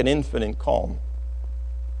like an infinite calm."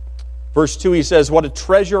 Verse 2, he says, "What a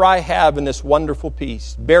treasure I have in this wonderful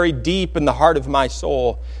peace, buried deep in the heart of my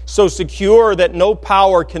soul, so secure that no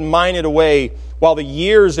power can mine it away while the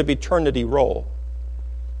years of eternity roll.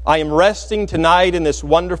 I am resting tonight in this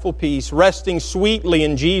wonderful peace, resting sweetly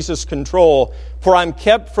in Jesus' control, for I'm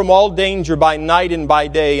kept from all danger by night and by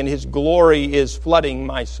day, and His glory is flooding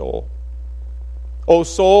my soul. O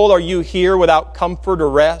soul, are you here without comfort or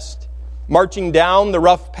rest, marching down the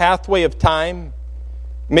rough pathway of time?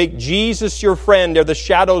 Make Jesus your friend ere the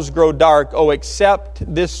shadows grow dark. Oh, accept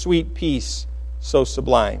this sweet peace so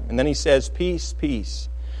sublime." And then he says, "Peace, peace,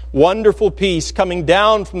 wonderful peace coming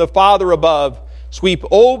down from the Father above, sweep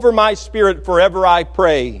over my spirit forever, I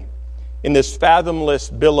pray, in this fathomless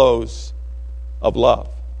billows of love."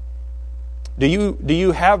 Do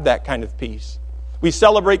you have that kind of peace? We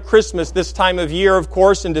celebrate Christmas this time of year, of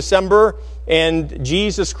course, in December, and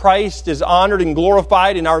Jesus Christ is honored and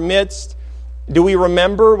glorified in our midst. Do we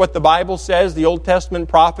remember what the Bible says the Old Testament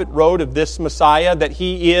prophet wrote of this Messiah, that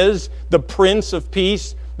He is the Prince of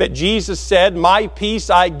Peace, that Jesus said, "My peace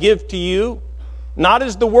I give to you, not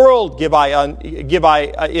as the world give I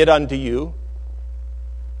it unto you."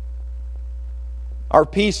 Our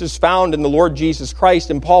peace is found in the Lord Jesus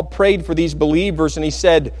Christ, and Paul prayed for these believers, and he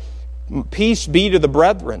said, "Peace be to the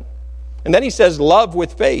brethren." And then he says, "Love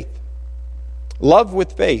with faith." Love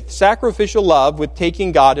with faith. Sacrificial love with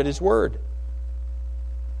taking God at His word.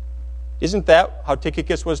 Isn't that how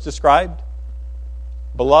Tychicus was described?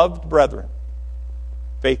 Beloved brethren,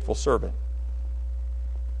 faithful servant.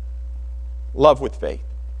 Love with faith.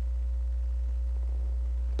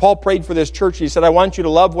 Paul prayed for this church. He said, "I want you to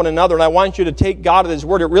love one another, and I want you to take God at His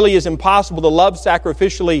word." It really is impossible to love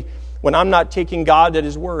sacrificially when I'm not taking God at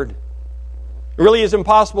His word. It really is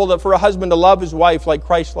impossible for a husband to love his wife like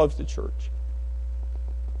Christ loves the church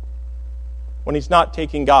when he's not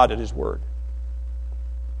taking God at His word.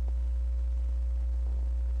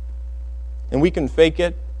 And we can fake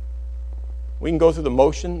it. We can go through the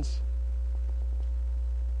motions.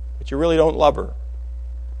 But you really don't love her.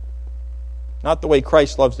 Not the way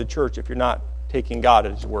Christ loves the church if you're not taking God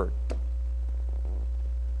at His word.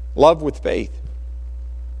 Love with faith.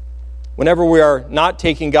 Whenever we are not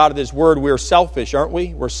taking God at His word, we are selfish, aren't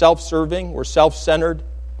we? We're self-serving. We're self-centered.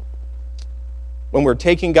 When we're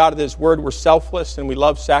taking God at His word, we're selfless and we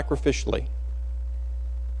love sacrificially.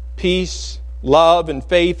 Peace, love, and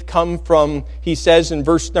faith come from, he says in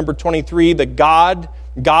verse number 23, the God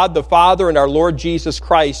the Father and our Lord Jesus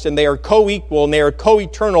Christ, and they are co-equal and they are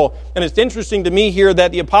co-eternal. And it's interesting to me here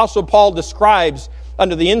that the Apostle Paul describes,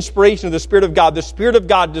 under the inspiration of the Spirit of God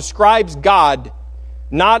describes God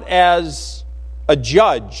not as a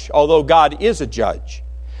judge, although God is a judge,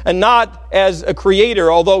 and not as a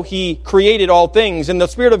creator, although He created all things. And the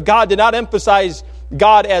Spirit of God did not emphasize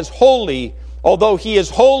God as holy, although He is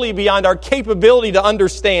holy beyond our capability to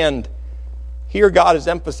understand. Here God is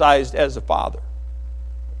emphasized as a Father,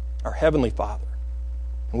 our Heavenly Father.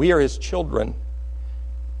 And we are His children.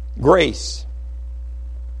 Grace.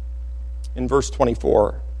 In verse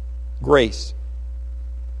 24. Grace.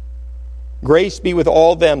 Grace be with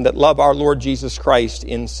all them that love our Lord Jesus Christ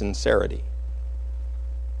in sincerity.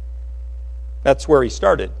 That's where he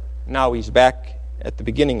started. Now he's back at the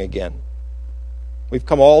beginning again. We've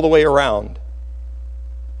come all the way around.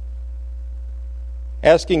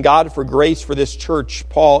 Asking God for grace for this church,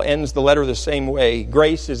 Paul ends the letter the same way.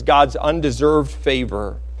 Grace is God's undeserved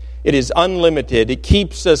favor. It is unlimited. It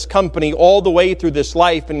keeps us company all the way through this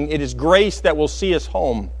life, and it is grace that will see us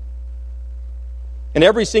home. And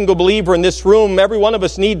every single believer in this room, every one of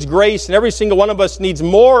us needs grace, and every single one of us needs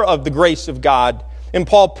more of the grace of God. And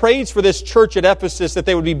Paul prays for this church at Ephesus that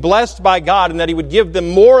they would be blessed by God and that He would give them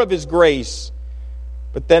more of His grace.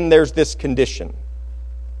 But then there's this condition.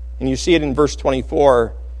 And you see it in verse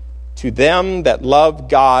 24. To them that love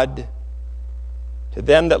God to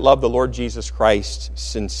them that love the Lord Jesus Christ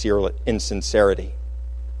in sincerity.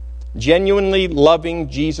 Genuinely loving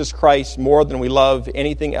Jesus Christ more than we love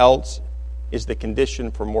anything else is the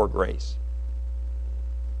condition for more grace.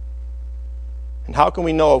 And how can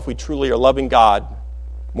we know if we truly are loving God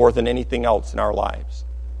more than anything else in our lives?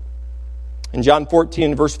 In John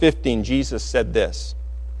 14, verse 15, Jesus said this,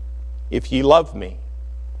 "If ye love me,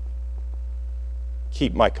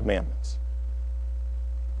 keep my commandments."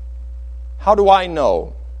 How do I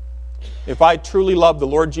know if I truly love the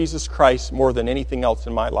Lord Jesus Christ more than anything else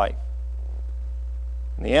in my life?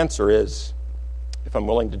 And the answer is, if I'm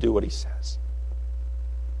willing to do what he says.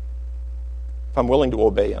 If I'm willing to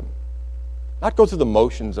obey him. Not go through the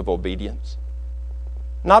motions of obedience.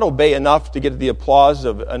 Not obey enough to get the applause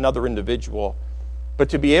of another individual, but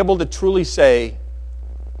to be able to truly say,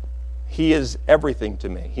 he is everything to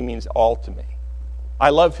me. He means all to me. I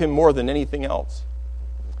love him more than anything else.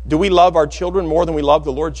 Do we love our children more than we love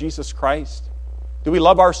the Lord Jesus Christ? Do we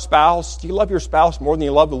love our spouse? Do you love your spouse more than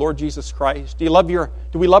you love the Lord Jesus Christ? Do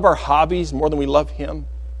we love our hobbies more than we love him?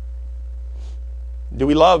 Do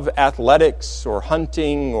we love athletics or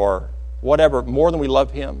hunting or whatever more than we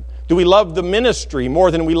love him? Do we love the ministry more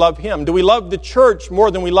than we love him? Do we love the church more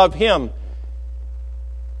than we love him?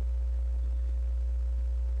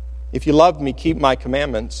 If you love me, keep my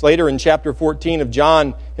commandments. Later in chapter 14 of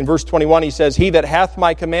John, in verse 21, he says, "He that hath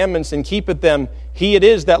my commandments and keepeth them, he it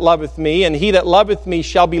is that loveth me, and he that loveth me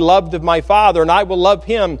shall be loved of my Father, and I will love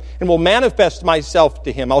him, and will manifest myself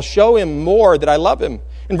to him. I'll show him more that I love him."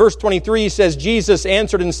 In verse 23, he says, "Jesus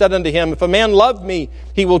answered and said unto him, If a man love me,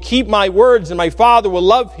 he will keep my words, and my Father will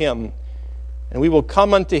love him, and we will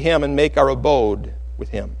come unto him and make our abode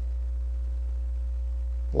with him."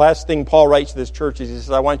 Last thing Paul writes to this church is he says,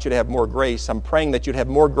 "I want you to have more grace. I'm praying that you'd have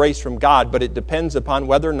more grace from God, but it depends upon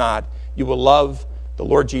whether or not you will love the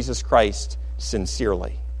Lord Jesus Christ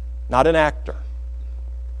sincerely." Not an actor,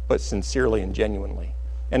 but sincerely and genuinely.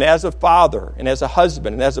 And as a father, and as a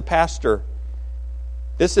husband, and as a pastor,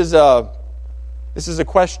 this is a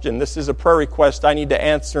question, this is a prayer request I need to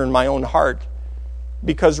answer in my own heart.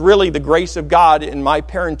 Because really the grace of God in my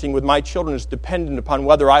parenting with my children is dependent upon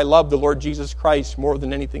whether I love the Lord Jesus Christ more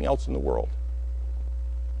than anything else in the world.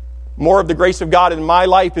 More of the grace of God in my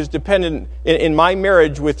life is dependent, in my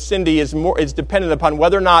marriage with Cindy, is dependent upon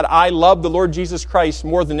whether or not I love the Lord Jesus Christ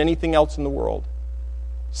more than anything else in the world.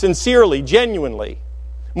 Sincerely, genuinely.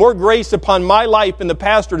 More grace upon my life in the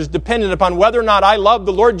pastorate is dependent upon whether or not I love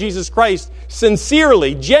the Lord Jesus Christ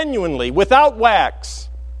sincerely, genuinely, without wax.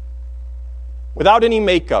 Without any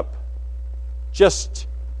makeup, just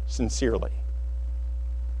sincerely.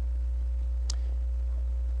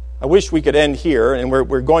 I wish we could end here, and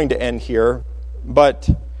we're going to end here, but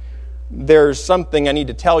there's something I need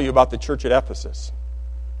to tell you about the church at Ephesus.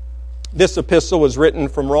 This epistle was written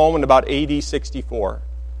from Rome in about AD 64.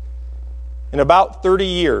 In about 30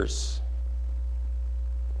 years,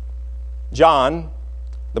 John,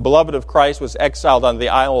 the beloved of Christ, was exiled on the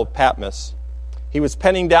Isle of Patmos. He was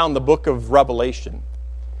penning down the book of Revelation.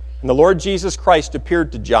 And the Lord Jesus Christ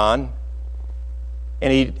appeared to John,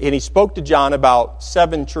 and he spoke to John about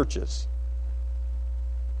 7 churches.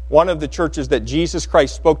 One of the churches that Jesus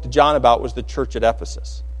Christ spoke to John about was the church at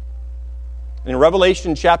Ephesus. In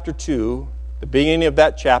Revelation chapter 2, the beginning of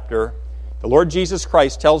that chapter, the Lord Jesus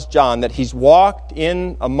Christ tells John that he's walked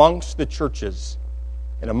in amongst the churches.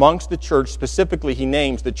 And amongst the church, specifically, he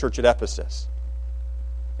names the church at Ephesus.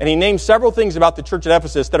 And he names several things about the church at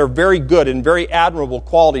Ephesus that are very good and very admirable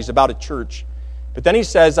qualities about a church. But then he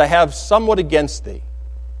says, "I have somewhat against thee,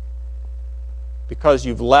 because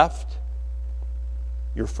you've left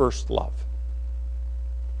your first love."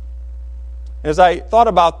 As I thought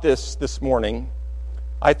about this morning,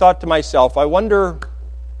 I thought to myself, I wonder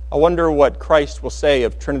what Christ will say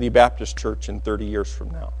of Trinity Baptist Church in 30 years from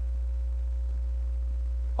now.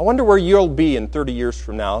 I wonder where you'll be in 30 years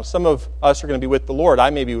from now. Some of us are going to be with the Lord. I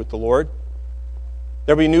may be with the Lord.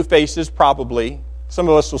 There'll be new faces, probably. Some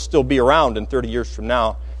of us will still be around in 30 years from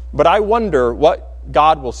now. But I wonder what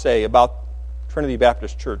God will say about Trinity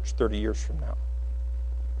Baptist Church 30 years from now.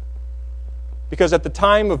 Because at the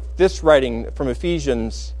time of this writing from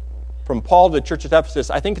Ephesians, from Paul to the church at Ephesus,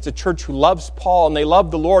 I think it's a church who loves Paul and they love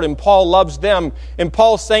the Lord and Paul loves them. And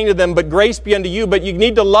Paul's saying to them, "But grace be unto you, but you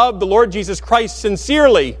need to love the Lord Jesus Christ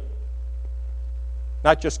sincerely."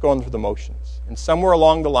 Not just going through the motions. And somewhere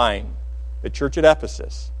along the line, the church at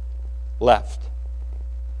Ephesus left.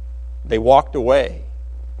 They walked away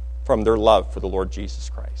from their love for the Lord Jesus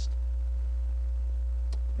Christ.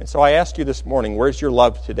 And so I ask you this morning, where's your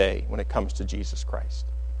love today when it comes to Jesus Christ?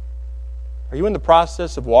 Are you in the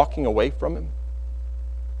process of walking away from him?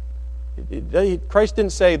 Christ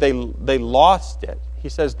didn't say they lost it. He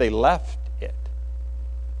says they left it.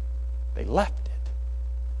 They left it.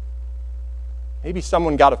 Maybe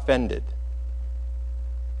someone got offended.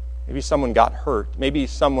 Maybe someone got hurt. Maybe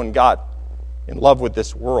someone got in love with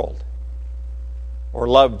this world. Or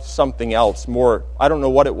loved something else more. I don't know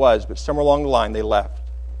what it was, but somewhere along the line they left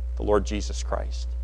the Lord Jesus Christ.